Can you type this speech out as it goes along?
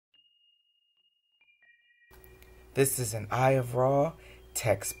This is an Eye of Ra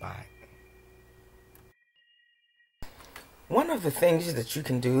text bot. One of the things that you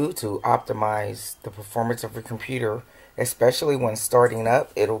can do to optimize the performance of your computer, especially when starting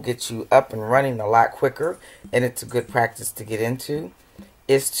up, it'll get you up and running a lot quicker, and it's a good practice to get into,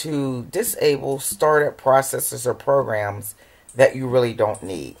 is to disable startup processes or programs that you really don't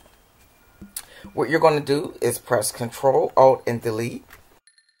need. What you're going to do is press Control, Alt, and Delete.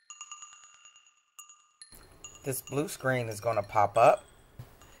 This blue screen is going to pop up.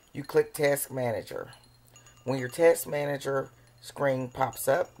 You click Task Manager. When your Task Manager screen pops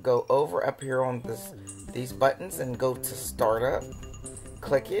up, go over up here on these buttons and go to Startup.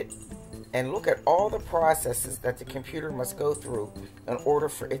 Click it and look at all the processes that the computer must go through in order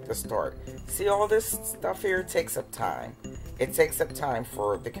for it to start. See, all this stuff here takes up time. It takes up time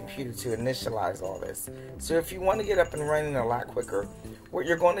for the computer to initialize all this. So if you want to get up and running a lot quicker, what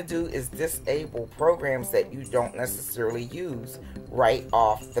you're going to do is disable programs that you don't necessarily use right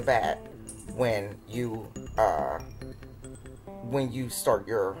off the bat when you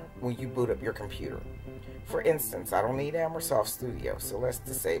boot up your computer. For instance, I don't need Ambersoft Studio, so let's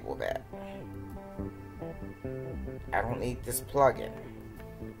disable that. I don't need this plugin.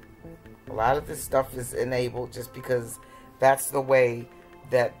 A lot of this stuff is enabled just because that's the way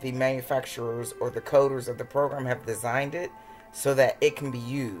that the manufacturers or the coders of the program have designed it, so that it can be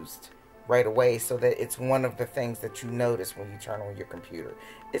used right away, so that it's one of the things that you notice when you turn on your computer.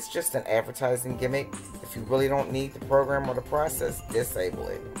 It's just an advertising gimmick. If you really don't need the program or the process, disable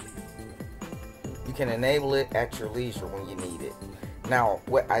it. You can enable it at your leisure when you need it. Now,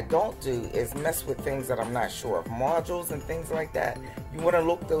 what I don't do is mess with things that I'm not sure of. Modules and things like that, you want to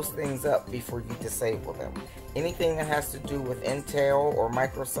look those things up before you disable them. Anything that has to do with Intel or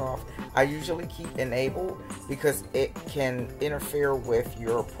Microsoft, I usually keep enabled because it can interfere with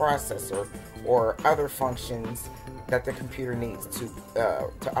your processor or other functions that the computer needs to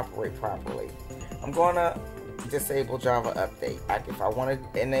operate properly. I'm going to disable Java Update. If I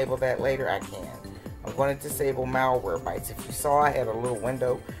want to enable that later, I can. I'm going to disable Malwarebytes. If you saw, I had a little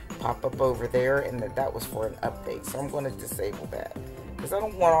window pop up over there, and that was for an update. So I'm going to disable that because I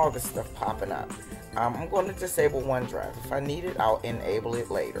don't want all this stuff popping up. I'm going to disable OneDrive. If I need it, I'll enable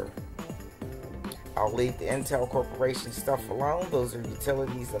it later. I'll leave the Intel Corporation stuff alone. Those are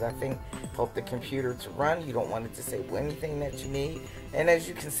utilities that I think help the computer to run. You don't want to disable anything that you need. And as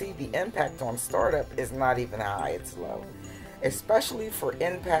you can see, the impact on startup is not even high, it's low. Especially for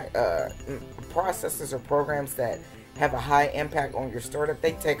impact processes or programs that have a high impact on your startup,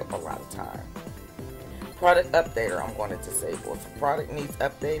 they take up a lot of time. Product Updater, I'm going to disable. If a product needs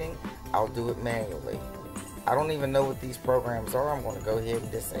updating, I'll do it manually. I don't even know what these programs are. I'm going to go ahead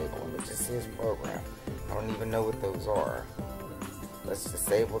and disable them. It just says program. I don't even know what those are. Let's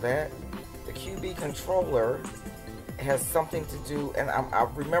disable that. The QB controller has something to do, and I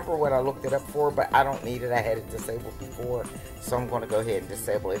remember what I looked it up for, but I don't need it. I had it disabled before, so I'm going to go ahead and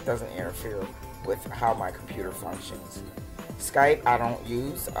disable it. It doesn't interfere with how my computer functions. Skype I don't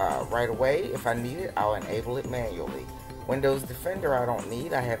use right away. If I need it, I'll enable it manually. Windows Defender I don't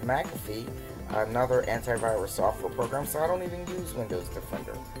need. I have McAfee, another antivirus software program, so I don't even use Windows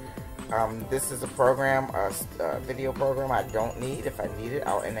Defender. This is a program, a video program I don't need. If I need it,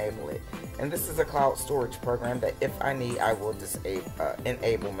 I'll enable it. And this is a cloud storage program that if I need, I will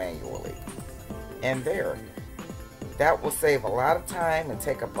enable manually. And there, that will save a lot of time and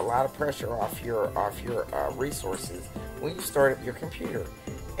take up a lot of pressure off your resources when you start up your computer.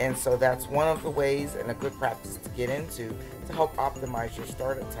 And so that's one of the ways and a good practice to get into to help optimize your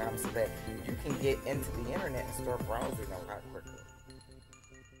startup time so that you can get into the internet and start browsing a lot quicker.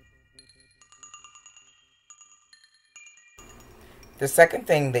 The second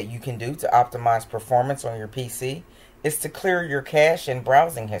thing that you can do to optimize performance on your PC is to clear your cache and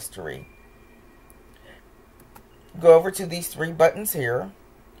browsing history. Go over to these three buttons here,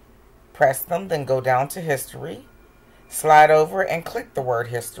 press them, then go down to History, slide over and click the word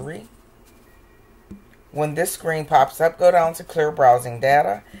History. When this screen pops up, go down to Clear Browsing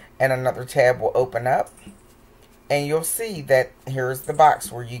Data, and another tab will open up, and you'll see that here's the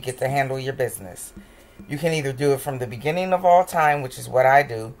box where you get to handle your business. You can either do it from the beginning of all time, which is what I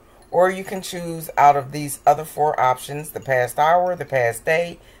do, or you can choose out of these other four options: the past hour, the past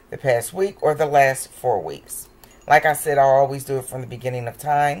day, the past week, or the last 4 weeks. Like I said, I'll always do it from the beginning of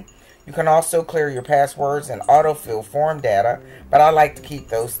time. You can also clear your passwords and autofill form data, but I like to keep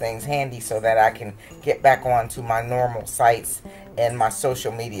those things handy so that I can get back onto my normal sites and my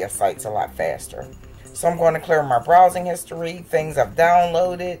social media sites a lot faster. So I'm going to clear my browsing history, things I've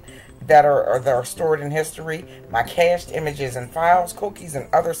downloaded, that are stored in history, my cached images and files, cookies, and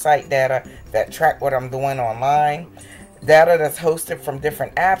other site data that track what I'm doing online, data that's hosted from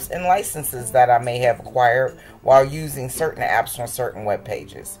different apps, and licenses that I may have acquired while using certain apps on certain web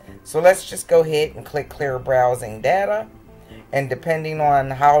pages. So let's just go ahead and click Clear Browsing Data. And depending on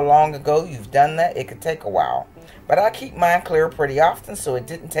how long ago you've done that, it could take a while. But I keep mine clear pretty often, so it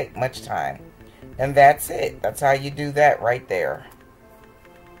didn't take much time. And that's it. That's how you do that right there.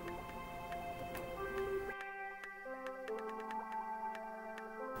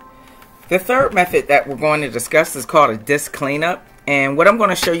 The third method that we're going to discuss is called a disk cleanup. And what I'm going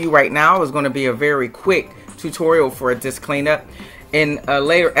to show you right now is going to be a very quick tutorial for a disk cleanup. In a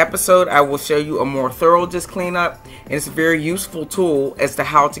later episode, I will show you a more thorough disk cleanup. And it's a very useful tool as to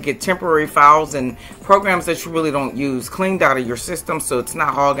how to get temporary files and programs that you really don't use cleaned out of your system so it's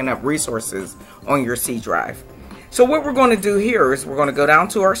not hogging up resources on your C drive. So what we're going to do here is we're going to go down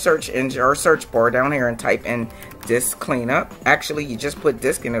to our search engine, our search bar down here, and type in disk cleanup. Actually, you just put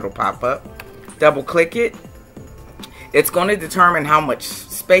disk and it'll pop up. Double click it. It's going to determine how much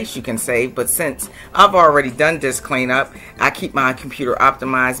space you can save, but since I've already done disk cleanup, I keep my computer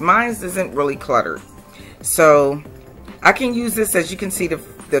optimized. Mine isn't really cluttered. So I can use this, as you can see, to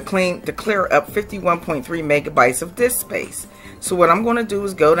clear up 51.3 megabytes of disk space. So what I'm going to do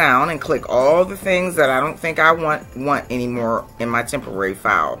is go down and click all the things that I don't think I want anymore in my temporary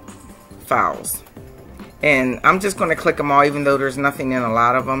files. And I'm just going to click them all, even though there's nothing in a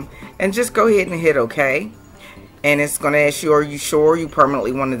lot of them. And just go ahead and hit OK. And it's going to ask you, are you sure you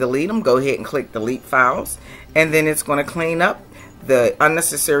permanently want to delete them? Go ahead and click delete files. And then it's going to clean up the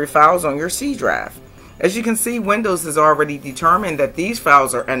unnecessary files on your C drive. As you can see, Windows has already determined that these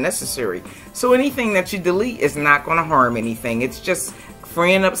files are unnecessary. So anything that you delete is not going to harm anything. It's just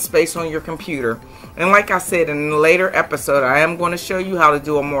freeing up space on your computer. And like I said in a later episode, I am going to show you how to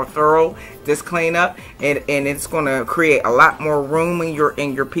do a more thorough disk cleanup, and it's going to create a lot more room in your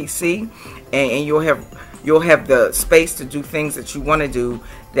PC, and you'll have the space to do things that you want to do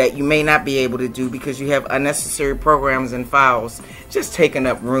that you may not be able to do because you have unnecessary programs and files just taking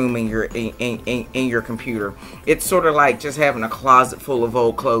up room in your computer. It's sort of like just having a closet full of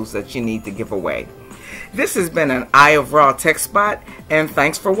old clothes that you need to give away. This has been an Eye of Ra Tech Spot, and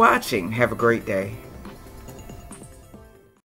thanks for watching. Have a great day.